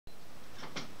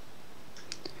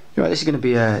Right, this is going to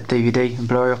be a DVD and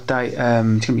Blu-ray update. It's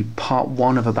going to be part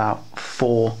one of about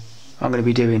 4 I'm going to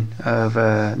be doing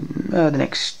over the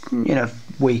next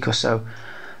week or so.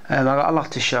 I got a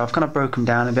lot to show. I've kind of broken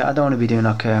down a bit. I don't want to be doing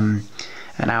like an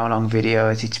hour-long video.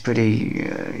 It's pretty.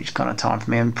 It's kind of time for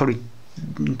me, and probably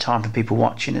time for people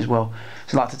watching as well.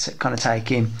 It's a lot to kind of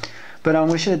take in. But I'm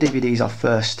going to show the DVDs off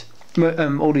first.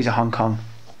 All these are Hong Kong.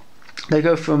 They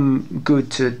go from good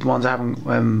to ones I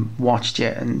haven't watched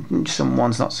yet, and some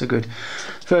ones not so good.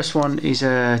 First one is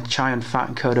Chow Yun-fat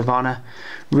and Code of Honor.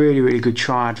 Really good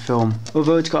triad film.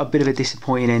 Although it's got a bit of a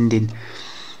disappointing ending,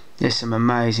 there's some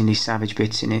amazingly savage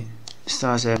bits in it. It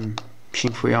stars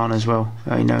Xing Fu-Yan as well,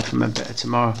 from A Better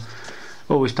Tomorrow.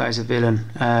 Always plays a villain.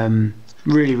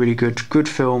 Really good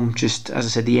film. Just as I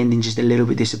said, the ending just a little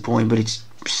bit disappointing, but it's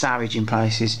savage in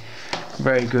places.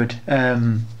 Very good.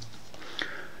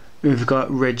 We've got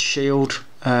Red Shield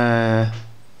with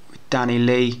Danny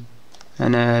Lee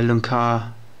and Lung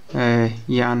Kar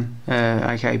Yan,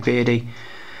 aka Beardy.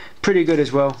 Pretty good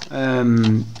as well.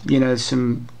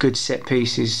 Some good set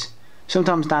pieces.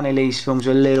 Sometimes Danny Lee's films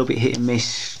are a little bit hit and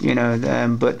miss,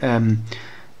 but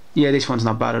this one's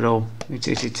not bad at all.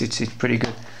 It's pretty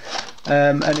good.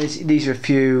 And these are a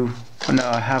few. Oh, no,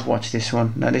 I have watched this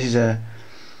one. No, this is a.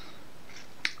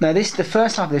 Now the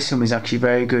first half of this film is actually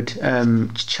very good.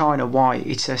 China White.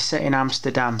 It's set in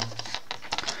Amsterdam.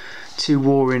 2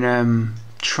 warring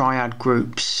triad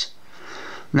groups.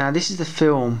 Now this is the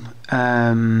film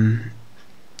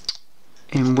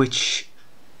in which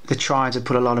the triads have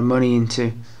put a lot of money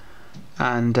into,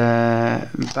 and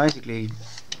basically,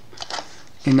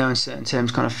 in no uncertain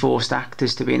terms, kind of forced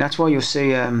actors to be. And that's why you'll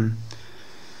see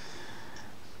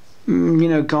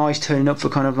guys turning up for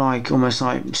kind of like almost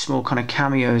like small kind of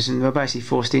cameos, and they're basically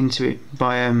forced into it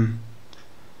by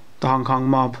the Hong Kong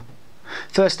mob.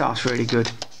 First half's really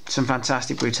good, some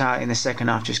fantastic brutality, and the second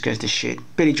half just goes to shit.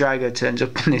 Billy Drago turns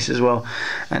up in this as well,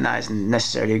 and that isn't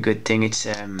necessarily a good thing. It's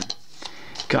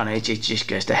it just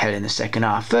goes to hell in the second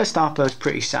half. First half though is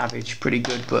pretty savage, pretty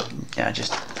good, but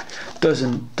just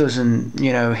doesn't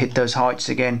hit those heights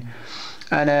again.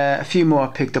 And a few more I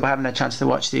picked up. I haven't had a chance to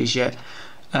watch these yet.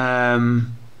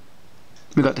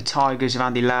 We've got The Tigers of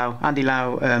Andy Lau. Andy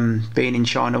Lau being in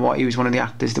China White, he was one of the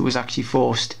actors that was actually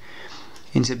forced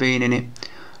into being in it.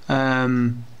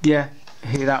 Here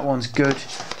that one's good.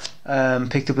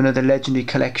 Picked up another legendary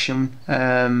collection,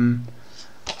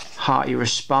 Hearty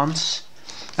Response.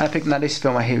 And I picked up this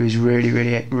film I hear is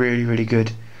really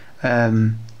good.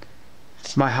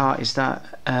 My Heart Is That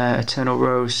Eternal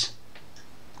Rose.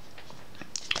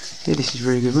 Yeah, this is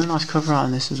really good. Really nice cover art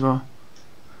on this as well.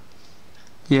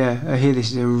 Yeah, I hear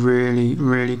this is a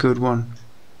really good one.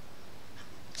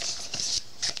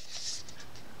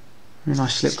 Really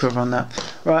nice slipcover on that.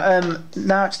 Right,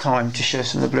 now it's time to show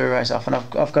some of the Blu-rays off, and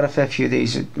I've got a fair few of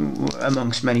these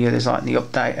amongst many others like in the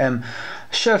update.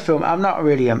 Show film. I'm not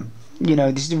really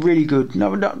this is really good.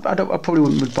 No, I probably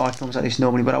wouldn't buy films like this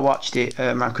normally, but I watched it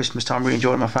around Christmas time. Really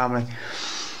enjoyed it with my family.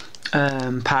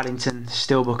 Paddington,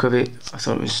 steelbook of it. I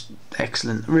thought it was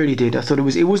excellent. Really did. I thought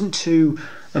it wasn't too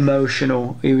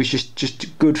emotional. It was just a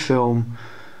good film.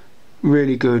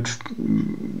 Really good.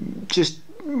 Just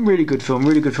really good film.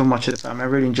 Really good film. Watch with the family. I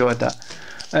really enjoyed that.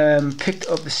 Picked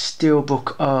up the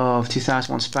steelbook of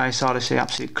 2001: Space Odyssey.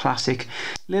 Absolute classic.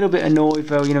 A little bit annoyed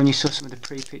though, when you saw some of the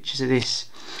pre-pictures of this.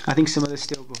 I think some of the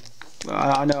steelbook.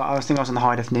 I think I was on the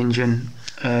High Def Ninja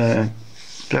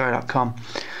Blu-ray.com.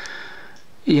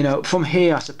 From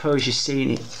here I suppose you're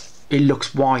seeing it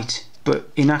looks white,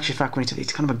 but in actual fact when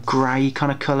it's kind of a grey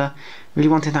kind of colour. Really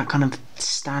wanted that kind of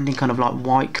standing kind of like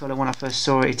white colour when I first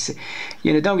saw it. It's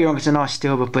don't get me wrong, it's a nice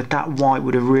steelbook, but that white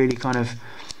would have really kind of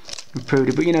improved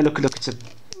it. But look, it's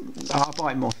I'll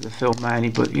buy it more for the film mainly,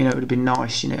 but it would have been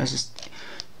nice. As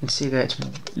you can see there, it's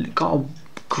got a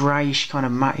greyish kind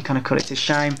of matty kind of colour. It's a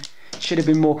shame. It should have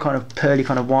been more kind of pearly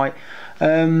kind of white.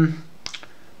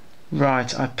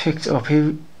 Right, I picked up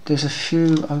here. There's a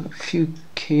few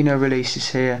Kino releases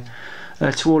here.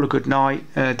 To All a Good Night,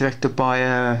 directed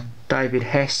by David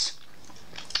Hess.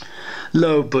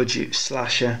 Low budget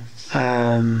slasher.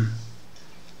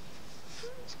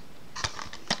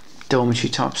 Dormitory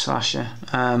type slasher.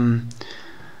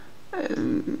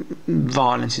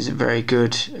 Violence isn't very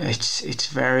good. It's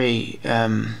very.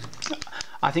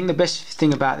 I think the best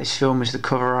thing about this film is the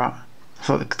cover art. I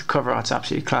thought the cover art's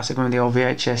absolutely classic. One of the old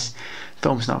VHS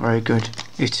film's not very good.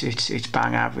 It's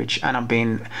bang average, and I'm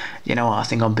being, I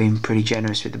think I'm being pretty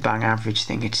generous with the bang average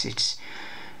thing. It's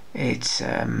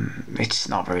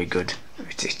not very good.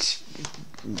 It's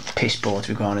piss poor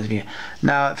to be honest with you.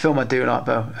 Now, a film I do like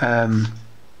though.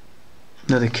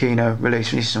 another Kino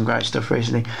release. This is some great stuff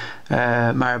recently.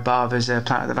 Mario Bava's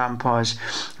Planet of the Vampires.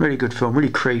 Really good film,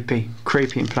 really creepy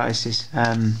in places.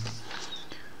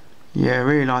 Yeah,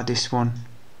 really like this one.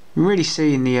 You really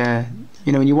see in the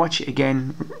you know, when you watch it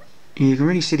again, you can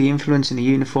really see the influence in the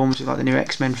uniforms of like the new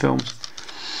X-Men films.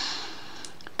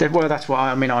 Well, that's what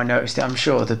I mean. I noticed it. I'm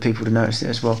sure other people have noticed it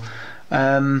as well.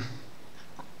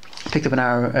 Picked up an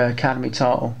Arrow Academy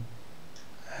title.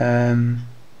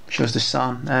 Shows the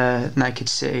sun. Naked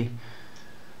City.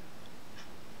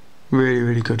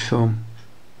 Really good film.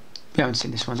 If you haven't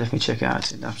seen this one, definitely check it out.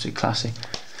 It's an absolute classic.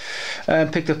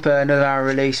 Picked up another Arrow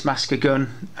release, Massacre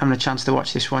Gun. Haven't a chance to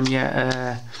watch this one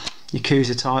yet.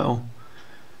 Yakuza title.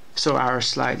 Saw Arrow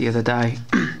Slate the other day.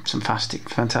 Some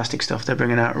fantastic stuff they're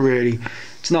bringing out. Really,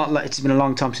 it's not like, it's been a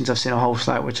long time since I've seen a whole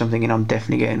slate, which I'm thinking I'm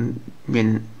definitely getting.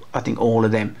 I think all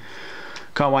of them.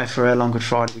 Can't wait for Long Good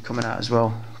Friday to be coming out as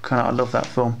well. I love that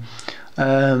film.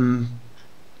 Film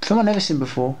I've never seen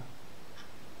before.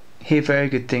 Hear very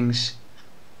good things.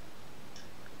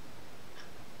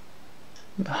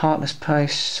 Heartless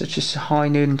Pace, such as High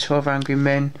Noon and 12 Angry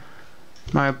Men.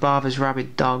 Mario Bava's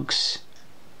Rabid Dogs.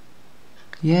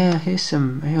 Yeah, I hear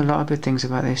a lot of good things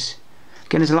about this.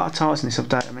 Again, there's a lot of titles in this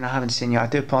update. I mean, I haven't seen yet. I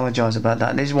do apologise about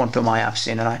that. This is one film I have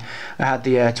seen, and I had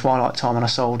the Twilight Time and I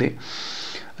sold it.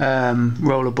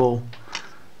 Rollerball.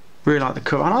 Really like the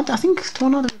cover. And I think, do I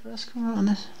know the reverse cover on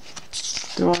this?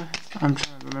 Do I? I'm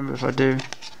trying to remember if I do.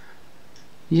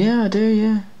 Yeah, I do,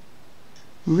 yeah.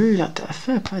 Really like that.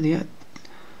 Fair play, the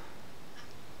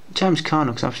James Caan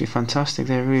looks absolutely fantastic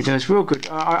there, really does. Real good.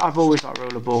 I've always liked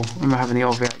Rollerball. I remember having the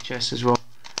old VHS as well.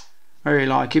 I really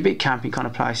like it. A bit campy kind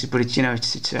of places, but it's, you know,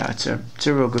 it's a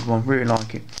real good one. Really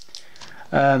like it.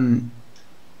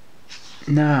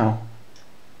 Now,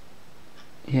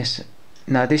 yes,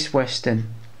 now this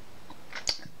Western,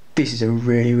 this is a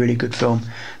really good film.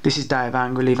 This is Day of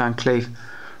Anger, Lee Van Cleef.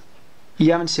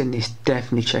 You haven't seen this,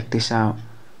 definitely check this out.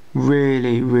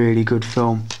 Really good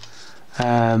film.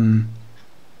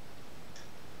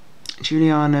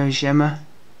 Giuliano Gemma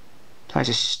plays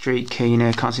a street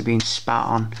keener, constantly being spat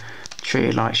on,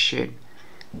 treated like shit,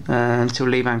 until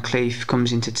Lee Van Cleef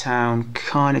comes into town,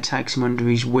 kind of takes him under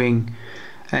his wing,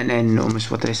 and then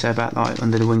almost what they say about like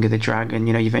under the wing of the dragon,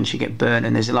 you know, you eventually get burnt,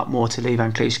 and there's a lot more to Lee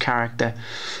Van Cleef's character.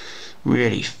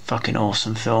 Really fucking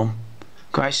awesome film.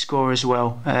 Great score as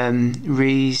well.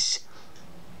 Reese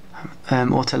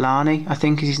Ortolani, I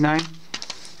think is his name.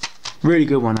 Really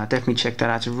good one. I definitely check that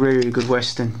out. It's a really good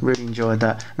Western. Really enjoyed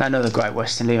that. And another great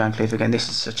Western, Lee Van Cleef again. This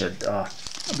is such a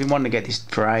I've been wanting to get this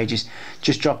for ages.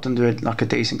 Just dropped under like a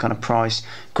decent kind of price.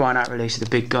 Going out release of The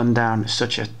Big Gun Down.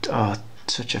 Such a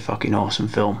fucking awesome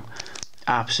film.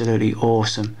 Absolutely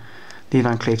awesome. Lee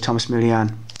Van Cleef, Thomas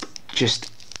Millian, just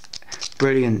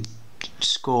brilliant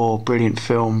score, brilliant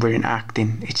film, brilliant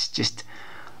acting. It's just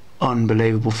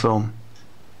unbelievable film.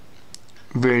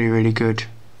 Really good.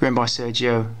 Written by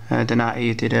Sergio Donati,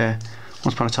 who did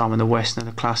Once Upon a Time in the West,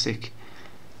 another classic,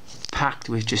 packed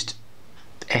with just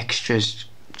extras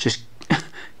just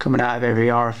coming out of every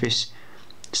orifice.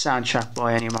 Soundtrack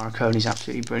by Ennio Morricone is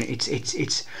absolutely brilliant.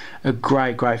 It's a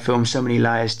great film. So many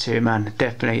layers to it, man.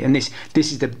 Definitely. And this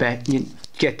is the best. You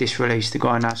get this release, the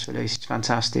Guy Nass release. It's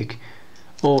fantastic.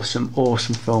 Awesome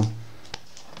film.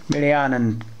 Millian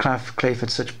and Cleef had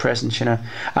such a presence, you know.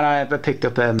 And I picked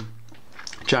up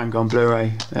Django on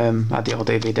Blu-ray. Had the old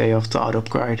DVD. I thought I'd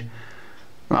upgrade.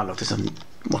 I loved it.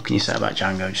 What can you say about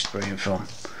Django? Just a brilliant film.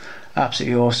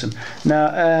 Absolutely awesome. Now,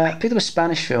 I picked up a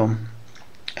Spanish film.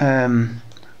 La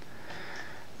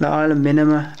Isla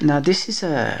Minima. Now this is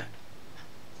a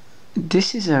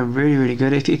really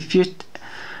good. If you're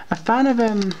a fan of I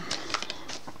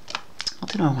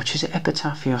don't know which is it,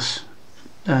 Epitafios,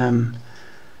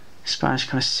 Spanish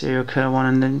kind of serial killer one,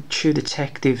 and then True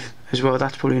Detective as well.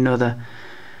 That's probably another.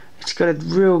 It's got a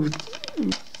real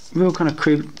kind of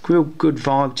real good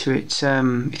vibe to it.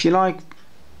 If you like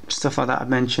stuff like that I've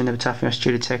mentioned, Epitafios,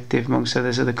 True Detective, amongst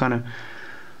others, other kind of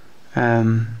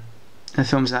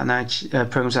films of that nature,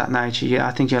 programs of that nature, yeah,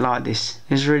 I think you'll like this.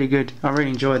 It's really good. I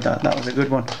really enjoyed that. That was a good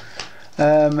one.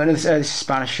 And this is a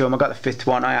Spanish film. I got the fifth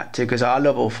one. I had to, because I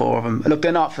love all four of them. Look,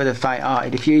 they're not for the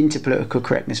faint-hearted. If you're into political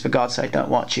correctness, for God's sake, don't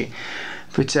watch it.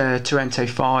 But Torrente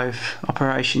 5,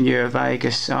 Operation Euro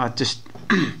Vegas, just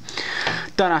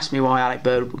don't ask me why Alec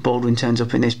Baldwin turns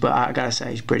up in this, but I gotta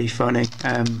say he's pretty funny.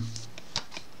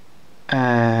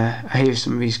 I hear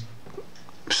some of his,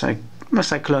 I must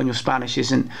say colonial Spanish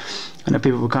isn't, I know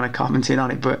people were kind of commenting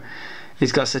on it, but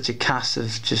he's got such a cast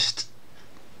of just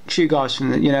a few guys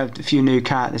from the, you know, a few new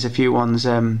characters, a few ones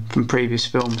from previous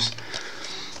films.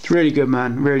 It's really good,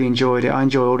 man. Really enjoyed it. I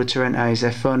enjoy all the Torrentes.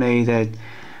 They're funny, they're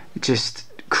just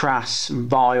crass and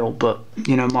vile, but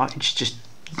you know, it's just,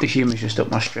 the humour's just up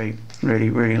my street. Really,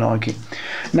 really like it.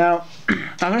 Now,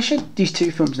 I'm going to show these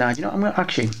two films now. Do you know what? I'll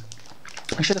show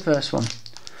the first one.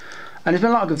 And there's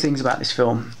been a lot of good things about this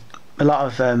film. A lot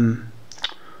of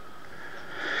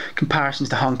comparisons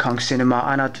to Hong Kong cinema,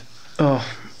 and I'd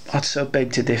so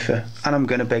beg to differ, and I'm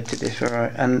going to beg to differ,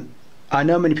 right? And I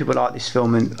know many people like this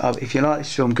film, and if you like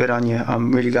this film, good on you.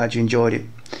 I'm really glad you enjoyed it.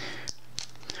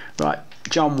 Right,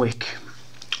 John Wick.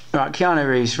 Right, Keanu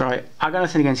Reeves, right. I got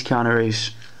nothing against Keanu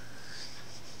Reeves.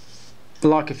 I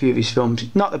like a few of his films.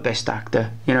 Not the best actor,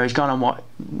 you know. He's gone on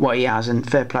what he has, and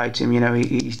fair play to him. You know,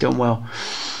 he's done well.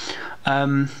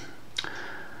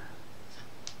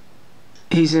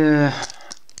 He's a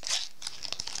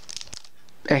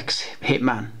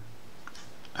ex-hitman.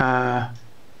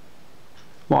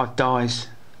 Wife dies.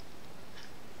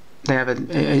 They have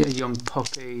a young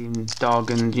puppy and dog,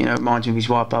 and you know, reminds him of his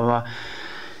wife. Blah blah blah.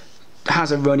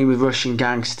 Has a run-in with Russian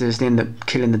gangsters. They end up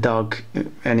killing the dog,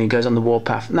 and he goes on the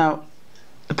warpath. Now,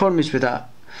 the problem is with that.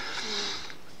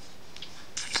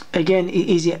 Again,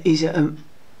 is a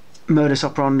modus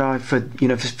operandi for, you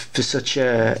know, for such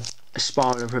a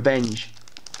spiral of revenge?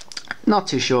 Not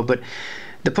too sure, but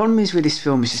the problem is with this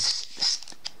film is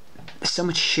so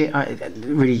much shit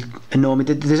really annoy me.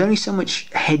 There's only so much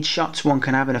headshots one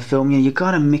can have in a film. You know, you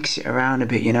gotta mix it around a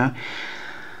bit, you know.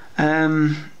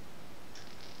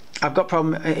 I've got a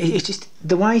problem. It's just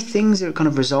the way things are kind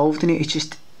of resolved in it. It's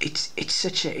just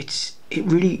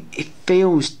it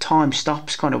feels time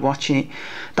stops kind of watching it.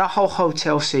 That whole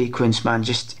hotel sequence, man,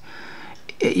 just,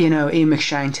 you know, Ian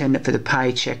McShane turned up for the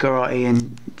paycheck. Alright,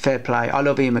 Ian, fair play. I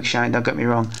love Ian McShane, don't get me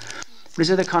wrong. But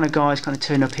there's other kind of guys kind of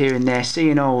turn up here and there.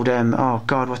 Seeing old oh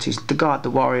god, the guy at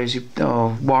the Warriors,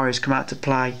 Warriors come out to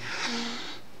play.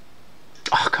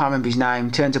 Oh, I can't remember his name.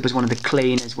 Turns up as one of the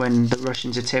cleaners when the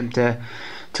Russians attempt to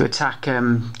attack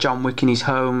John Wick in his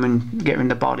home and get rid of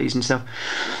the bodies and stuff.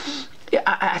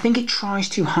 I think it tries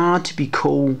too hard to be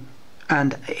cool,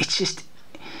 and it's just,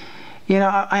 you know,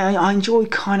 I enjoy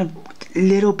kind of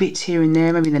little bits here and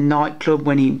there. Maybe the nightclub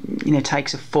when he, you know,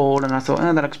 takes a fall, and I thought,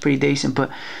 oh, that looks pretty decent, but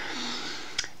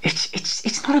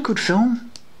it's not a good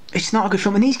film. It's not a good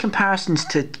film. And these comparisons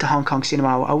to Hong Kong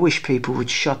cinema, I wish people would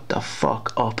shut the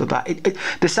fuck up about it.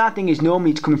 The sad thing is,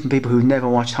 normally it's coming from people who've never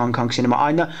watched Hong Kong cinema.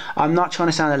 I know I'm not trying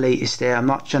to sound elitist there. I'm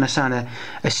not trying to sound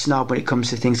a snob when it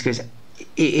comes to things, because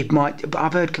it might. But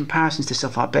I've heard comparisons to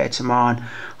stuff like Better Tomorrow and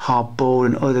Hardball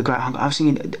and other great Hong Kong. I was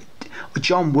thinking,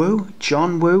 John Woo.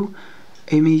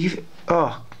 I mean,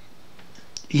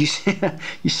 you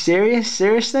serious?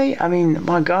 Seriously? I mean,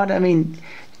 my God. I mean,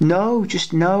 no,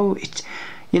 just no. It's,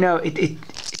 you know, the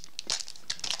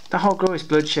whole glorious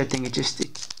bloodshed thing, it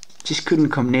just couldn't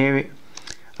come near it.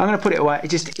 I'm gonna put it away.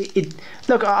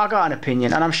 Look, I got an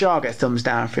opinion, and I'm sure I'll get thumbs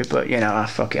down for it, but you know,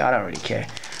 fuck it, I don't really care.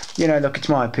 You know, look, it's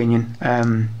my opinion,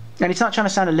 and it's not trying to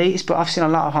sound elitist, but I've seen a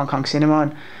lot of Hong Kong cinema,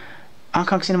 and Hong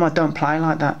Kong cinema don't play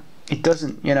like that. It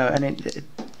doesn't, you know, and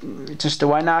it's just the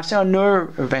way. Now, I've seen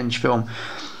another revenge film,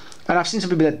 and I've seen some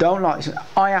people that don't like this.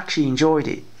 I actually enjoyed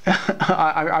it.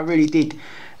 I really did.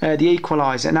 The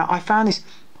Equalizer. Now, I found this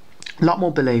a lot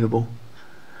more believable.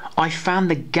 I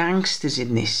found the gangsters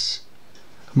in this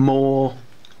much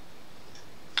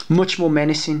more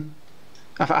menacing.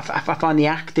 I find the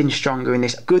acting stronger in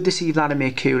this. Good to see Vladimir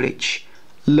Coolidge.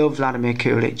 Love Vladimir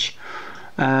Coolidge.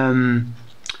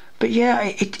 But yeah,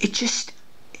 it just,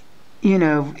 you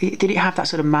know, did it have that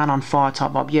sort of man on fire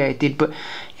type vibe? Yeah, it did. But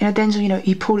you know, Denzel, you know,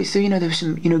 he pulled it through. You know, there was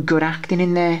some, you know, good acting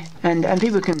in there, and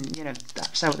people can, you know,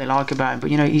 say what they like about him, but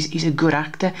you know, he's a good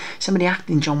actor. Some of the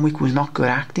acting in John Wick was not good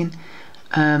acting.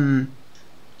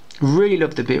 Really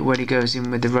loved the bit where he goes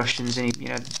in with the Russians and he, you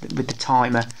know, with the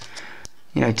timer,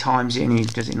 you know, times it and he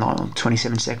does it in like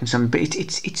 27 seconds or something. But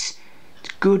it's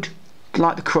good,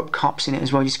 like the corrupt cops in it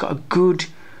as well. He's got a good,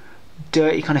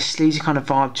 dirty, kind of sleazy kind of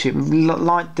vibe to it,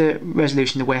 like the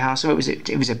Resolution in the Warehouse. So it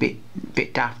was a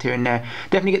bit daft here and there.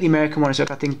 Definitely get the American one as well.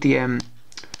 I think the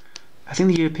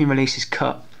European release is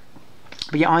cut.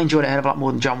 But yeah, I enjoyed it a hell of a lot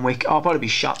more than John Wick. I'll probably be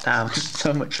shot down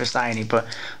so much for saying it, but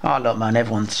oh look, man,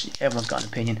 everyone's got an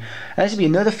opinion. And this will be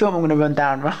another film I'm going to run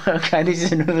down. Right? Okay, this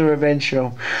is another revenge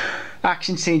film.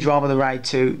 Action scenes rather than Raid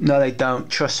 2. No, they don't.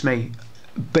 Trust me.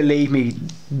 Believe me,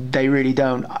 they really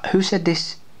don't. Who said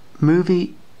this?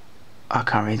 Movie? I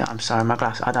can't read that. I'm sorry, my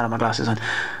glasses. I don't have my glasses on.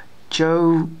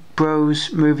 Joe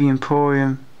Bros Movie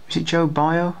Emporium. Is it Joe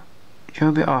Bio?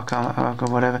 Joe Bio? Oh, I can't.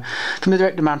 Whatever. From the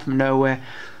director Man from Nowhere,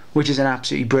 which is an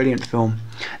absolutely brilliant film.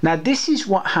 Now, this is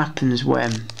what happens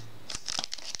when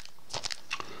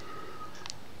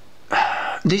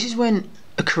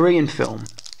a Korean film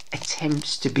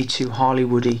attempts to be too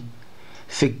Hollywoody.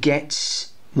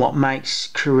 forgets what makes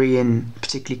Korean,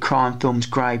 particularly crime films,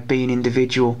 great, being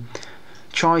individual.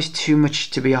 Tries too much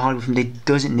to be a Hollywood film. It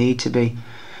doesn't need to be.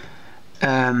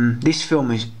 This film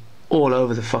is all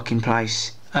over the fucking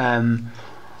place.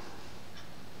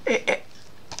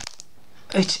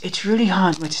 It's really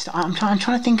hard. I'm trying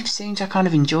to think of scenes I kind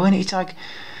of enjoy, and it's like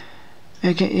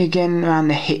again around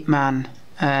the hitman.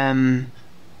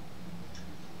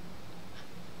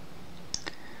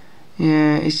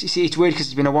 Yeah, it's weird because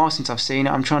it's been a while since I've seen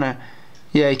it. I'm trying to.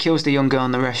 Yeah, he kills the young girl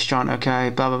in the restaurant. Okay,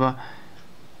 blah blah blah.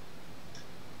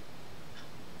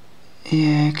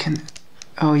 Yeah,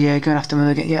 oh yeah, going after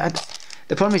mother again. Yeah,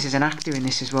 the problem is there's an actor in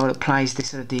this as well that plays this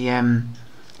sort of the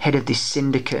head of this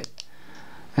syndicate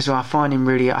as well. I find him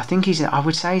really. I think I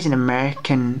would say he's an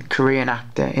American Korean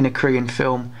actor in a Korean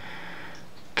film.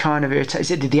 Kind of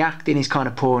irritating. The acting is kind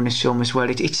of poor in this film as well.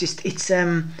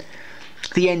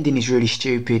 The ending is really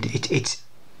stupid. It's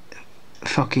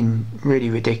fucking really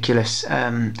ridiculous.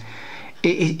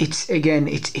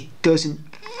 It doesn't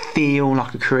feel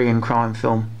like a Korean crime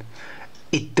film.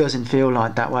 It doesn't feel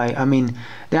like that way. I mean,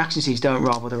 the action scenes don't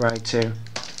rival the Raid 2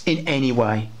 in any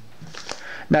way.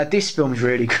 Now, this film is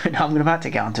really good. I'm about to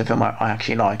get onto a film I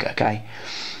actually like. Okay,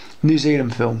 New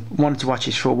Zealand film. Wanted to watch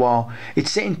this for a while. It's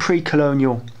set in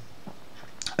pre-colonial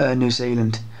New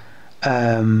Zealand.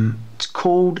 It's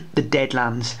called The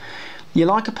Deadlands. You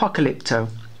like Apocalypto,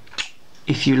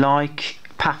 if you like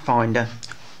Pathfinder,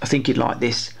 I think you'd like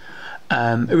this.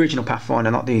 Original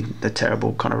Pathfinder, not the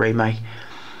terrible kind of remake.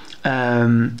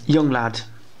 Young lad,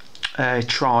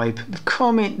 tribe.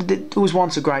 There was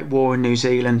once a great war in New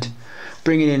Zealand,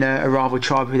 bringing in a rival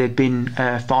tribe who they'd been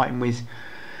fighting with.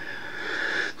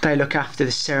 They look after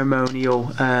the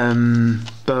ceremonial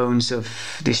bones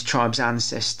of this tribe's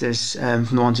ancestors, from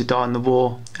the ones who died in the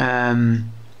war.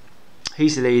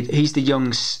 He's the lead. He's the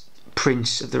young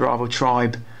prince of the rival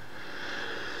tribe.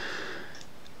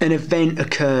 An event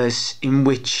occurs in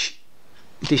which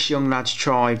this young lad's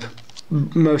tribe,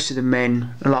 most of the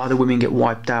men, a lot of the women get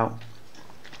wiped out.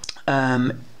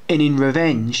 And in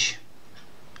revenge,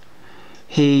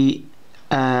 he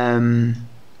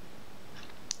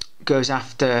goes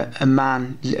after a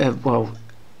man,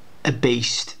 a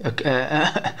beast.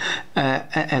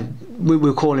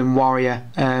 We'll call him Warrior.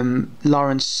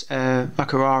 Lawrence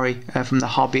Macarari from The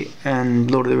Hobbit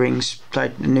and Lord of the Rings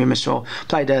played numerous roles.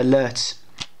 Played Lurtz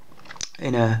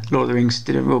in Lord of the Rings.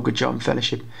 Did a real good job in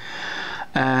Fellowship.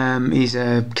 He's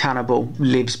a cannibal.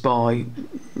 Lives by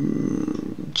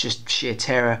just sheer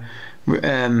terror.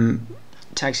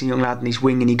 Takes a young lad in his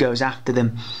wing and he goes after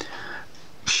them.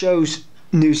 Shows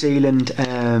New Zealand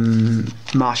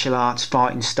martial arts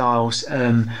fighting styles.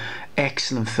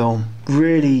 Excellent film,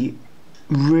 really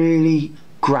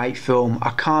great film.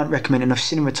 I can't recommend enough.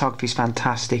 Cinematography is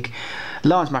fantastic.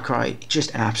 Lawrence Macaroni,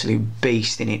 just an absolute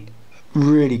beast in it.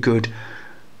 Really good,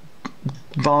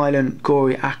 violent,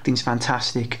 gory, acting's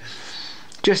fantastic.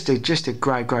 Just a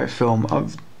great film.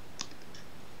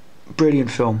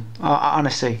 Brilliant film,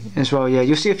 honestly, as well. Yeah,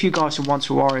 you'll see a few guys from Once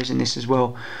Were Warriors in this as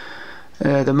well.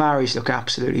 The Maoris look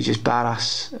absolutely just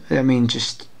badass. I mean,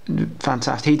 just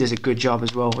fantastic. He does a good job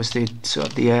as well as the sort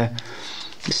of the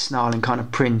snarling kind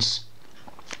of prince.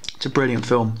 It's a brilliant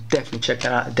film. Definitely check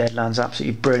that out. The Deadlands,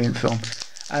 absolutely brilliant film.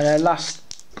 And last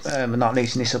but not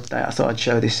least in this update, I thought I'd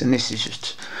show this, and this is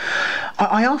just.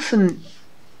 I often,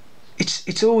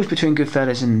 it's always between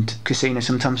Goodfellas and Casino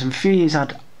sometimes. And for a few years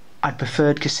I'd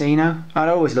preferred Casino. I'd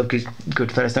always loved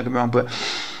Goodfellas, don't get me wrong, but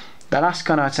the last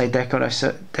kind of, I'd say decade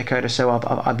or so,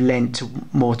 I've lent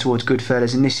more towards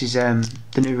Goodfellas, and this is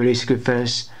the new release of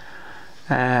Goodfellas.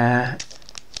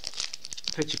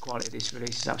 Picture quality of this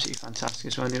release is absolutely fantastic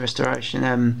as well in the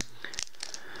restoration.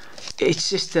 It's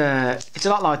just it's a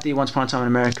lot like the Once Upon a Time in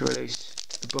America release,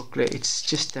 the booklet. It's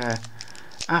just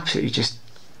absolutely just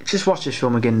watch this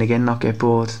film again and again, not get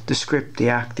bored. The script, the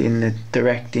acting, the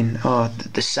directing,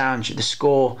 the sound, the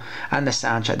score, and the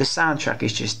soundtrack. The soundtrack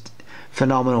is just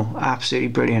phenomenal, absolutely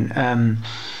brilliant.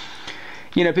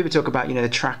 You know, people talk about, you know, the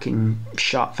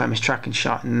famous tracking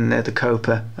shot in the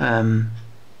Copa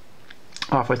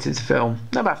halfway through the film,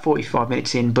 about 45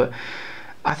 minutes in, but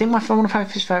I think one of my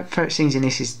favourite scenes in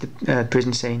this is the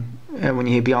prison scene, when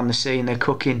you hear Beyond the Sea and they're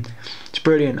cooking. It's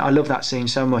brilliant. I love that scene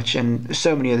so much, and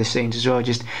so many other scenes as well.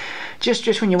 Just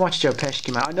when you watch Joe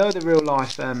Pesci, man. I know the real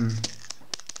life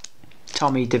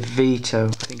Tommy DeVito,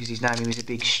 I think is his name. He was a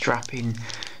big strapping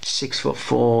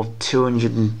 6'4",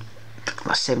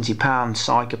 270 pound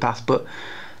psychopath, but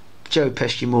Joe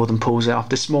Pesci more than pulls it off.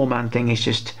 The small man thing is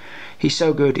just, he's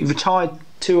so good. He retired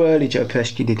too early, Joe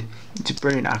Pesci did. He's a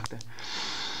brilliant actor.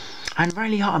 And Ray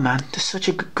Liotta, man, does such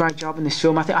a great job in this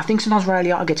film. I think sometimes Ray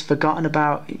Liotta gets forgotten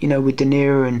about, you know, with De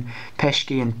Niro and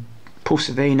Pesci, and Paul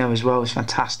Sorvino as well is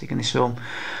fantastic in this film.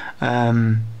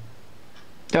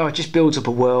 Oh, it just builds up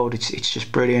a world. It's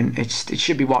just brilliant. It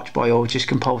should be watched by all, just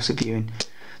compulsive viewing.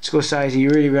 Scorsese, you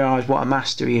really realise what a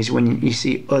master he is when you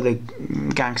see other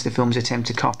gangster films attempt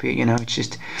to copy it. You know,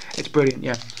 it's brilliant.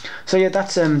 Yeah. So yeah,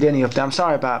 that's the only update. I'm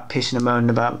sorry about pissing and moaning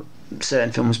about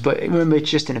certain films, but remember, it's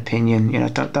just an opinion. You know,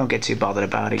 don't get too bothered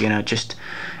about it. You know, just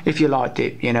if you liked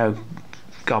it, you know,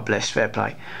 God bless, fair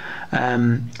play. So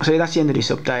yeah, that's the end of this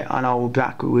update, and I will be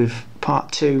back with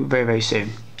part 2 very, very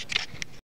soon.